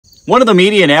One of the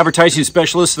media and advertising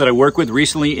specialists that I work with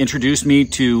recently introduced me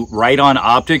to RITON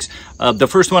optics. The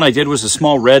first one I did was a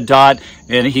small red dot,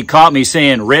 and he caught me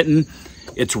saying RITON.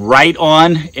 It's right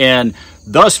on, and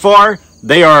thus far,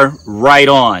 they are right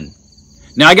on.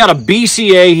 Now, I got a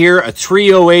BCA here, a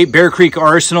 308 Bear Creek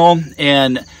Arsenal,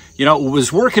 and,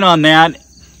 was working on that,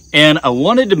 and I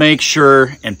wanted to make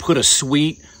sure and put a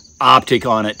sweet optic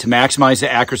on it to maximize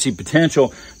the accuracy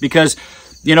potential because,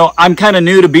 I'm kind of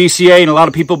new to BCA, and a lot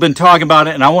of people have been talking about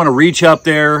it, and I want to reach up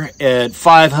there at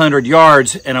 500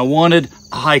 yards, and I wanted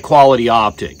a high-quality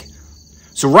optic.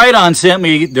 So RITON sent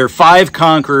me their 5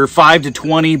 Conqueror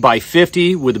 5-20 by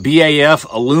 50 with a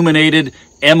BAF illuminated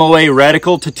MOA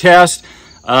reticle to test.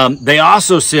 They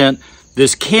also sent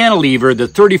this cantilever, the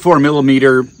 34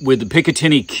 millimeter with the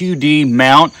Picatinny QD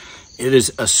mount. It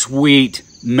is a sweet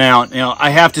mount. Now,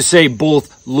 I have to say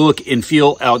both look and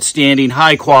feel outstanding,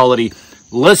 high quality.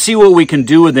 Let's see what we can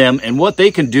do with them and what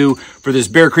they can do for this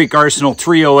Bear Creek Arsenal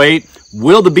 308.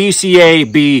 Will the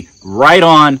BCA be right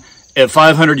on at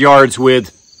 500 yards with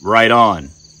RITON?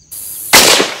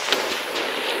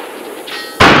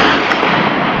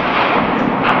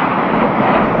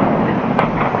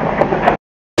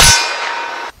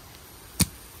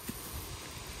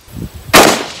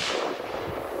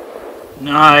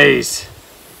 Nice.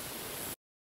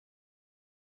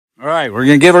 All right, we're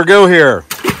going to give her a go here.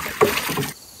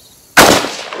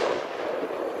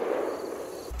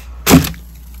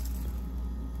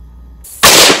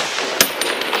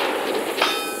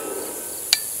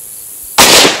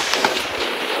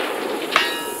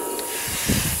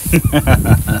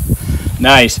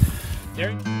 Nice.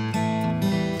 There.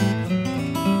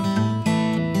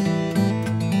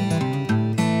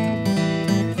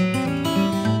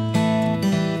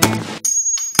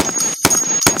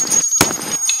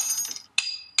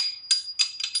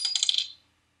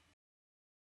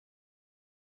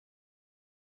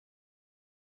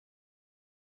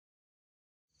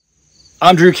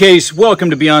 I'm Drew Case.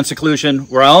 Welcome to Beyond Seclusion,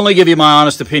 where I only give you my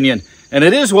honest opinion, and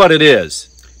it is what it is.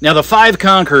 Now, the 5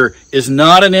 Conqueror is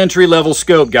not an entry-level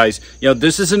scope, guys.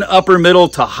 This is an upper middle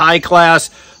to high-class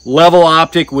level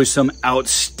optic with some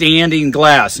outstanding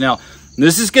glass. Now,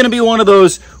 this is going to be one of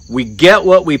those we get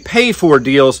what we pay for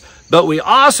deals, but we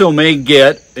also may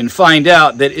get and find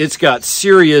out that it's got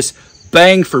serious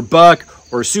bang for buck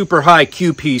or super high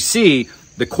QPC,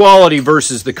 the quality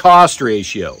versus the cost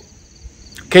ratio.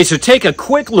 Okay, so take a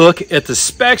quick look at the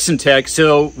specs and tech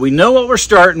so we know what we're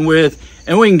starting with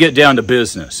and we can get down to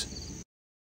business.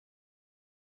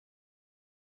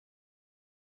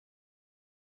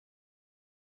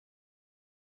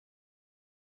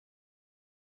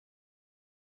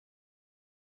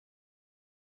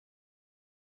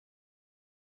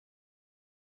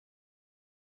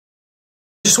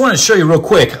 Just want to show you real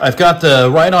quick. I've got the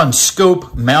RITON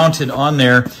scope mounted on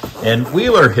there, and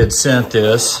Wheeler had sent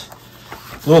this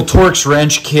little Torx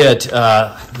wrench kit.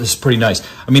 This is pretty nice.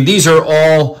 I mean, these are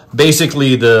all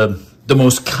basically the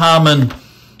most common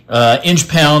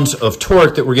inch-pounds of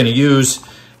torque that we're going to use.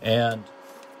 And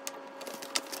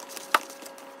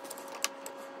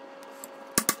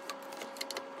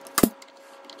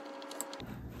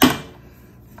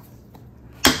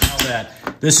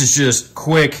this is just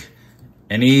quick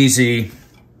and easy.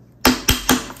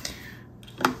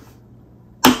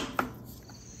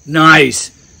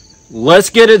 Nice. Let's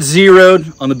get it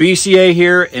zeroed on the BCA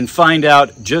here and find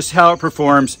out just how it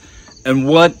performs and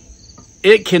what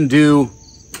it can do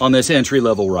on this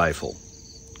entry-level rifle.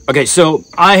 Okay, so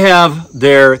I have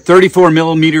their 34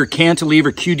 millimeter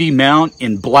cantilever QD mount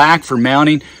in black for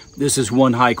mounting. This is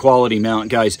one high quality mount,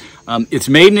 guys. It's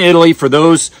made in Italy for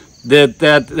those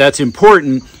that's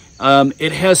important.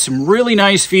 It has some really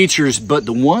nice features, but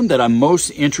the one that I'm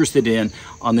most interested in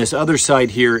on this other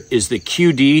side here is the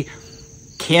QD.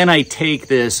 Can I take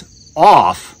this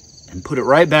off and put it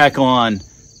right back on,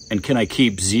 and can I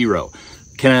keep zero?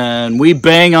 Can we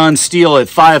bang on steel at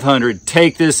 500,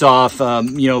 take this off,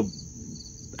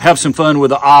 have some fun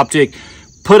with the optic,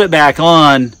 put it back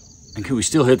on, and can we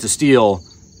still hit the steel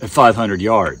at 500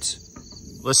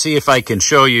 yards? Let's see if I can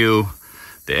show you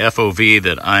the FOV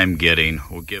that I'm getting.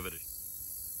 We'll give it a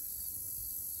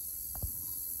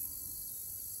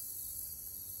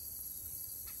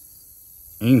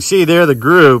You can see there the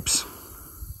groups.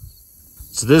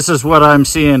 So this is what I'm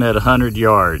seeing at 100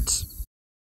 yards.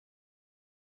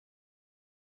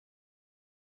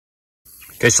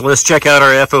 Okay, so let's check out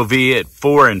our FOV at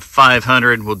 4 and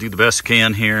 500. We'll do the best we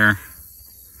can here.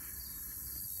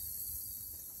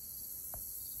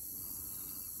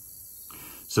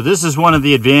 So this is one of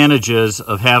the advantages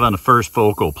of having a first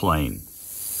focal plane.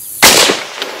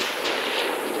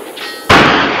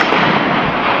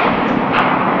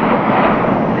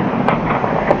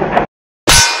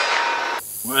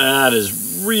 That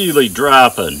is really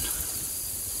dropping.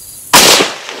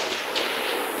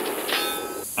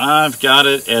 I've got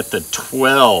it at the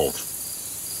 12.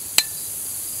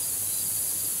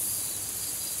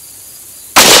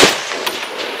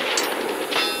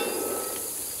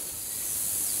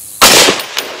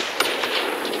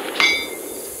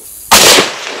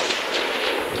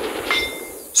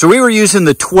 So we were using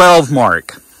the 12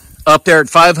 mark up there at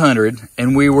 500,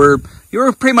 and you were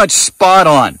pretty much spot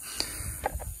on.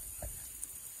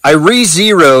 I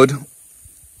re-zeroed.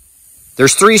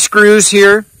 There's 3 screws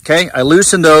here, okay? I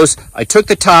loosened those. I took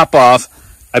the top off.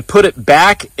 I put it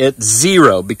back at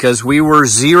 0 because we were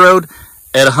zeroed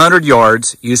at 100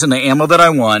 yards using the ammo that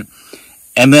I want.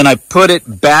 And then I put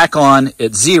it back on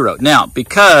at 0. Now,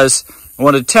 because I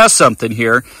wanted to test something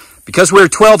here, because we're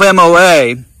 12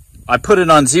 MOA, I put it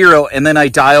on 0 and then I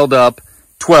dialed up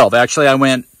 12. Actually, I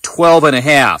went 12 and a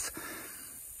half.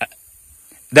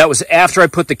 That was after I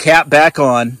put the cap back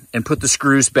on and put the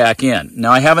screws back in.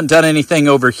 Now, I haven't done anything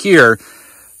over here,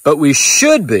 but we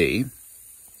should be,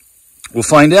 we'll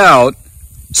find out,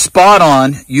 spot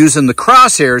on using the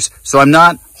crosshairs so I'm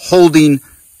not holding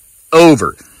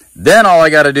over. Then all I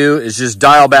got to do is just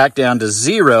dial back down to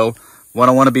 0 when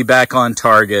I want to be back on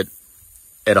target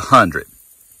at 100.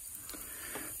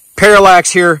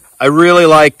 Parallax here, I really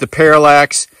like the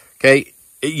parallax, okay?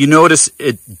 You notice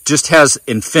it just has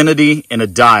infinity in a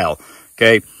dial,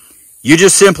 okay? You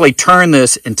just simply turn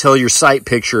this until your sight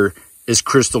picture is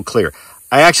crystal clear.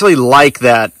 I actually like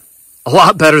that a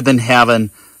lot better than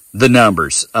having the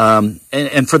numbers.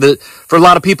 And for a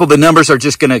lot of people, the numbers are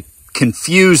just going to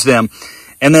confuse them.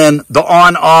 And then the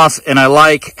on-off, and I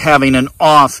like having an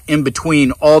off in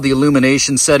between all the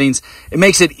illumination settings. It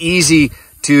makes it easy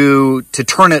to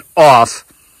turn it off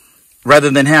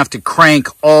rather than have to crank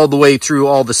all the way through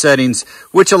all the settings,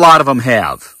 which a lot of them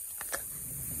have.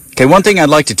 Okay, one thing I'd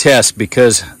like to test,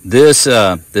 because this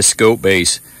scope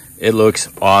base, it looks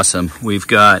awesome. We've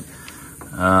got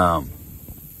our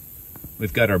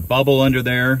bubble under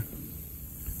there.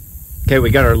 Okay, we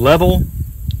got our level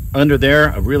under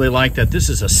there. I really like that. This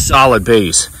is a solid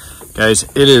base, guys.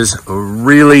 It is a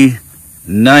really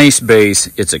nice base.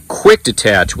 It's a quick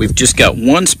detach. We've just got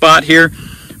one spot here.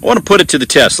 I want to put it to the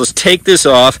test. Let's take this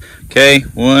off. Okay,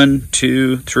 1,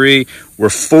 2, 3.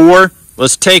 We're 4.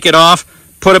 Let's take it off,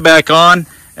 put it back on,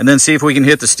 and then see if we can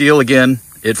hit the steel again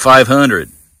at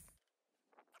 500.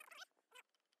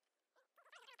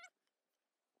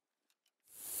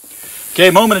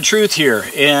 Okay, moment of truth here.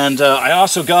 And I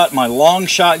also got my long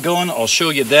shot going. I'll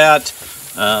show you that.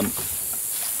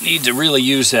 Need to really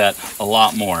use that a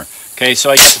lot more. Okay, so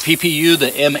I got the PPU,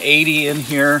 the M80 in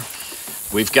here.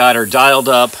 We've got her dialed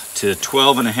up to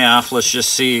 12 and a half. Let's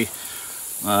just see,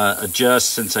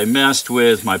 adjust since I messed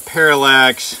with my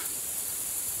parallax.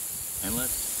 And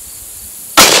let's...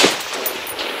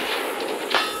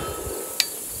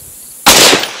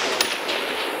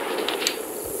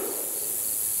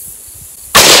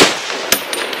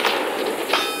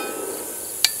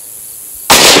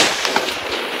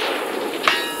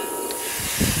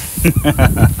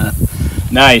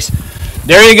 Nice.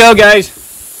 There you go, guys.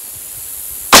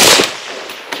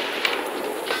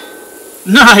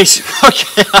 Nice.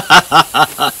 Okay.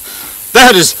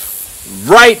 That is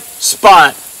right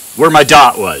spot where my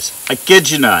dot was. I kid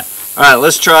you not. All right,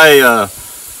 let's try the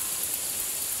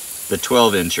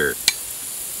 12-incher.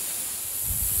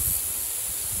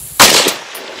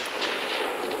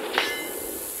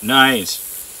 Nice.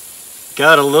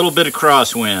 Got a little bit of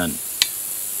crosswind.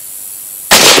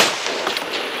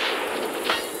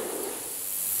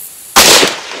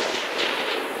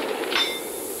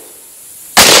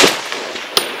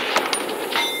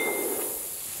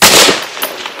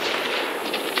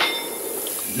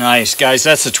 Nice, guys,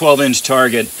 that's a 12-inch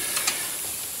target.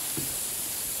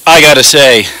 I gotta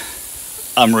say,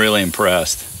 I'm really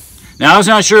impressed. Now, I was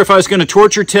not sure if I was gonna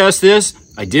torture test this.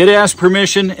 I did ask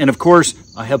permission, and of course,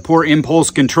 I have poor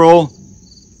impulse control.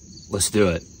 Let's do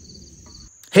it.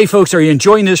 Hey folks, are you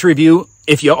enjoying this review?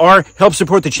 If you are, help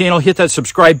support the channel. Hit that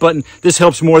subscribe button. This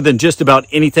helps more than just about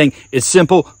anything. It's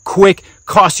simple, quick,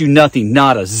 costs you nothing,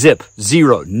 not a zip,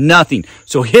 zero, nothing.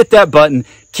 So hit that button,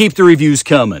 keep the reviews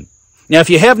coming. Now, if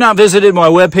you have not visited my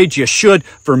webpage, you should,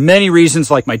 for many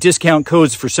reasons, like my discount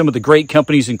codes for some of the great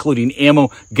companies, including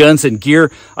ammo, guns, and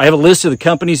gear. I have a list of the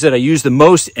companies that I use the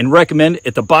most and recommend.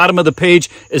 At the bottom of the page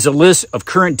is a list of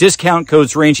current discount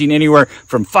codes ranging anywhere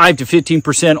from 5 to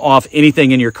 15% off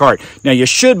anything in your cart. Now, you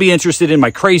should be interested in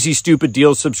my Crazy Stupid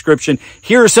Deals subscription.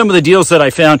 Here are some of the deals that I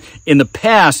found in the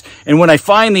past, and when I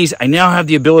find these, I now have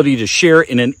the ability to share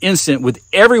in an instant with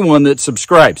everyone that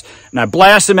subscribes. And I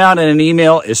blast them out in an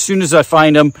email as soon as I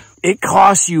find them, It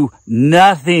costs you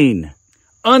nothing.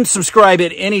 Unsubscribe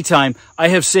at any time. I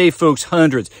have saved folks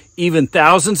hundreds, even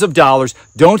thousands of dollars.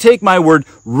 Don't take my word.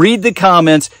 Read the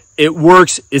comments. It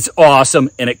works. It's awesome,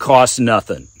 and it costs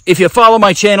nothing. If you follow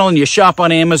my channel and you shop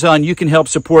on Amazon, you can help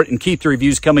support and keep the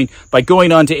reviews coming by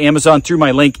going on to Amazon through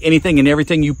my link. Anything and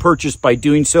everything you purchase by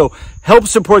doing so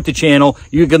helps support the channel.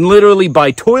 You can literally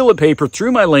buy toilet paper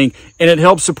through my link, and it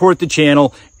helps support the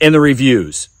channel and the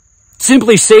reviews.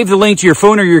 Simply save the link to your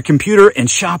phone or your computer and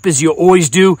shop as you always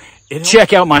do.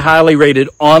 Check out my highly rated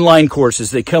online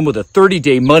courses. They come with a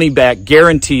 30-day money-back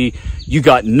guarantee. You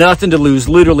got nothing to lose.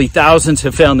 Literally thousands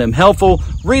have found them helpful.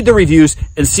 Read the reviews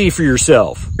and see for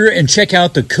yourself. And check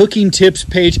out the cooking tips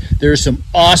page. There are some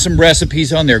awesome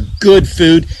recipes on there, good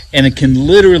food, and it can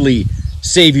literally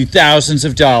save you thousands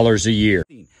of dollars a year.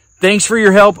 Thanks for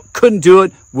your help. Couldn't do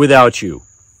it without you.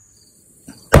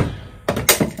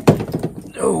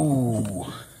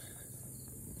 Oh,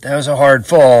 that was a hard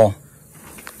fall.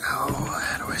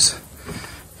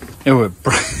 It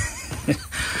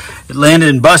landed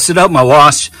and busted up my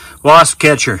wasp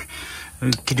catcher.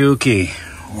 Okie dokie.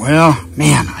 Well,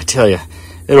 man, I tell you,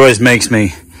 it always makes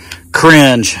me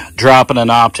cringe dropping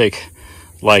an optic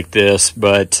like this.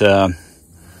 But, all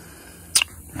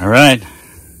right,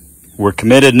 we're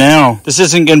committed now. This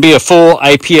isn't going to be a full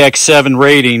IPX7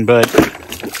 rating, but,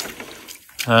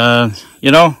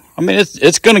 you know, I mean,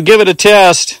 it's going to give it a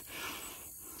test.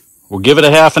 We'll give it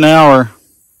a half an hour.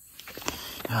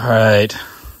 All right.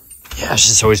 Yeah,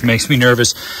 this always makes me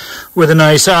nervous with a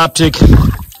nice optic.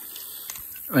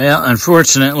 Well,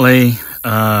 unfortunately,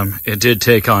 it did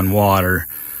take on water.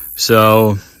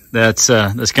 So that's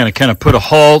going to kind of put a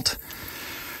halt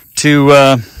to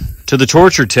the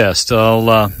torture test.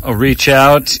 I'll reach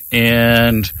out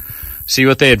and see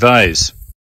what they advise.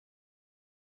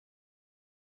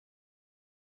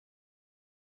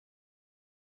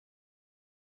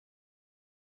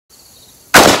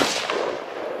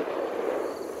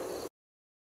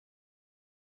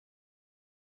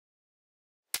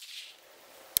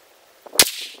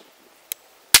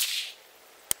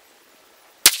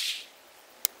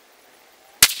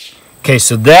 Okay,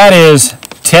 so that is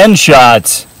 10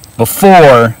 shots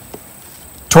before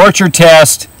torture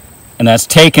test, and that's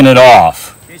taking it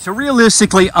off. Okay, so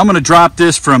realistically, I'm going to drop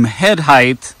this from head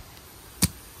height.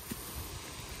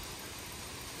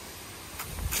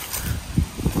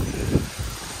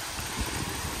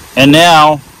 And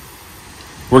now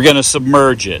we're going to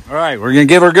submerge it. All right, we're going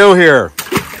to give her a go here.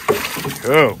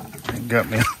 Oh, it got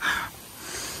me.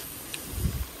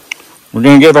 We're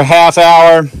going to give her a half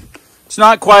hour. It's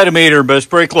not quite a meter, but it's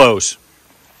pretty close.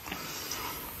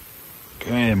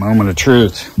 Okay, moment of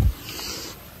truth.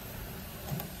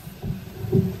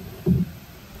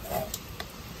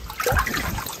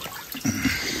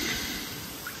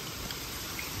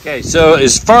 Okay, so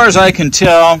as far as I can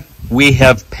tell, we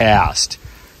have passed.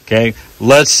 Okay,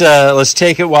 let's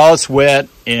take it while it's wet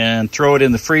and throw it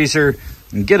in the freezer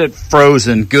and get it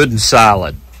frozen good and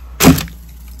solid.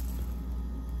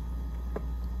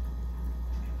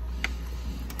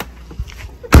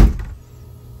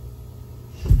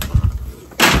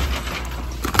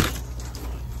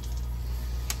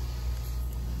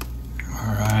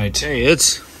 Hey,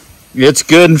 it's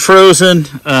good and frozen.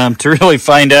 To really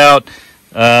find out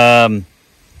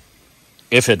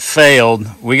if it failed,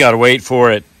 we got to wait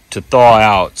for it to thaw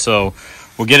out. So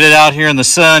we'll get it out here in the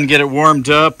sun, get it warmed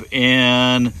up,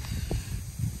 and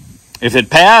if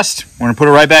it passed, we're going to put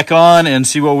it right back on and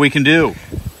see what we can do.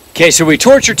 Okay, so we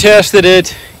torture tested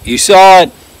it. You saw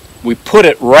it. We put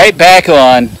it right back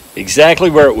on exactly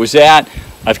where it was at.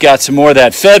 I've got some more of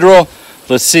that Federal.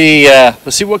 Let's see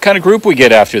what kind of group we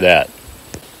get after that.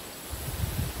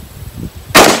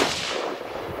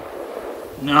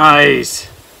 Nice.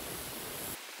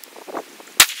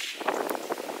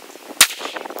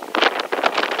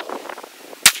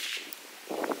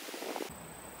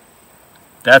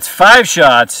 That's 5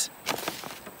 shots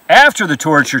after the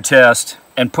torture test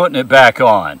and putting it back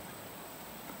on.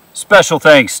 Special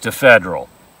thanks to Federal.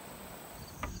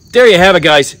 There you have it,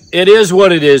 guys. It is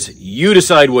what it is. You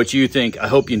decide what you think. I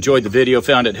hope you enjoyed the video,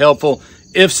 found it helpful.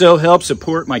 If so, help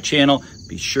support my channel.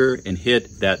 Be sure and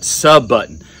hit that sub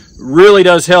button. Really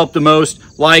does help the most.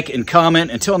 Like and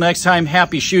comment. Until next time,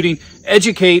 happy shooting.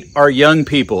 Educate our young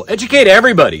people. Educate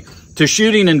everybody to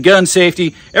shooting and gun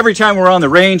safety. Every time we're on the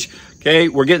range, okay,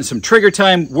 we're getting some trigger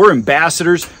time. We're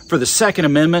ambassadors for the Second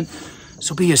Amendment.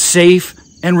 So be a safe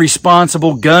and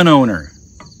responsible gun owner.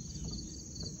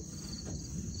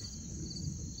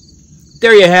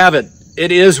 There you have it.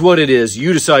 It is what it is.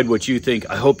 You decide what you think.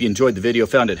 I hope you enjoyed the video,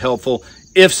 found it helpful.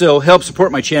 If so, help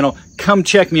support my channel. Come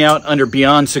check me out under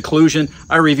Beyond Seclusion.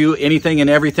 I review anything and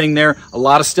everything there. A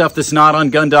lot of stuff that's not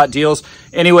on Gun.Deals.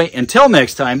 Anyway, until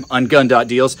next time on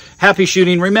Gun.Deals, happy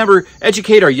shooting. Remember,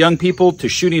 educate our young people to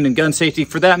shooting and gun safety.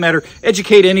 For that matter,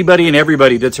 educate anybody and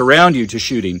everybody that's around you to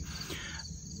shooting.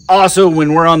 Also,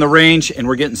 when we're on the range and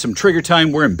we're getting some trigger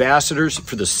time, we're ambassadors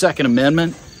for the Second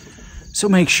Amendment. So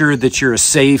make sure that you're a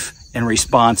safe and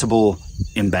responsible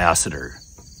ambassador.